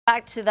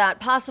Back to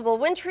that possible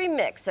wintry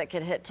mix that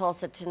could hit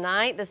Tulsa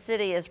tonight. The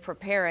city is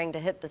preparing to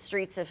hit the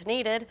streets if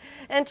needed.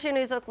 And 2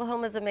 News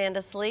Oklahoma's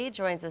Amanda Slee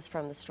joins us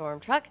from the storm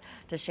truck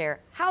to share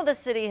how the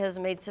city has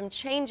made some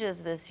changes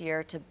this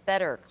year to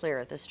better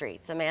clear the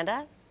streets.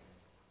 Amanda?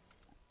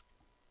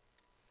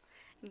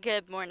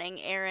 Good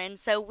morning, Aaron.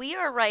 So we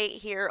are right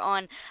here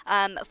on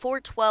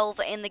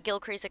 412 in the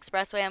Gilcrease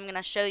Expressway. I'm going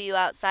to show you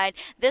outside.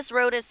 This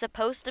road is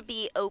supposed to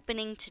be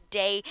opening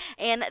today,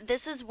 and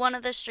this is one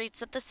of the streets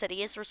that the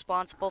city is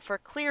responsible for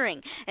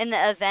clearing. In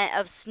the event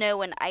of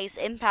snow and ice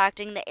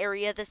impacting the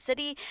area, the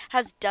city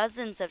has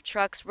dozens of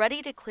trucks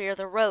ready to clear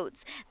the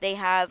roads. They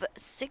have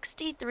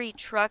 63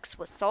 trucks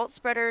with salt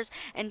spreaders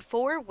and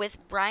 4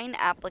 with brine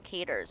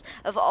applicators.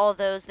 Of all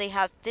those, they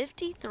have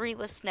 53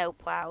 with snow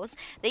plows.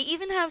 They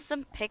even have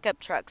some pickup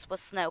trucks with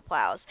snow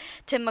plows.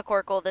 Tim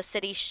McCorkle, the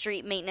city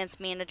street maintenance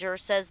manager,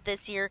 says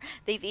this year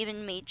they've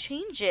even made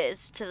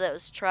changes to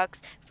those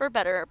trucks for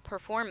better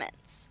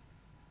performance.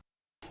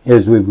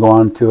 We've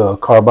gone to a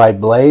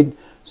carbide blade,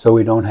 so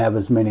we don't have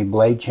as many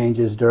blade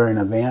changes during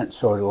an event,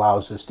 so it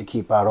allows us to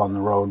keep out on the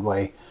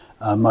roadway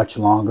much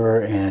longer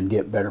and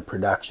get better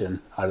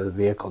production out of the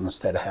vehicle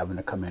instead of having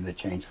to come in to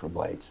change for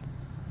blades.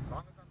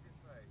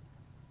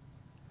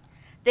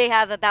 They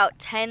have about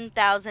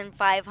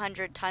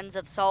 10,500 tons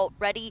of salt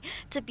ready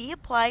to be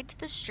applied to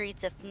the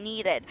streets if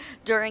needed.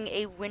 During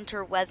a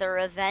winter weather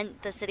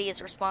event, the city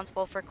is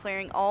responsible for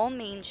clearing all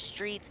main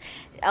streets,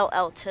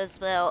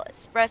 Tulsa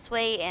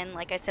Expressway, and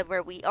like I said,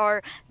 where we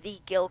are, the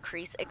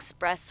Gilcrease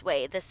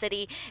Expressway. The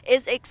city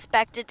is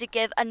expected to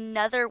give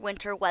another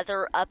winter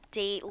weather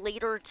update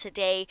later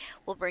today.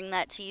 We'll bring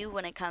that to you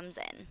when it comes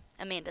in.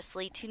 Amanda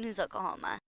Slee, 2 News Oklahoma.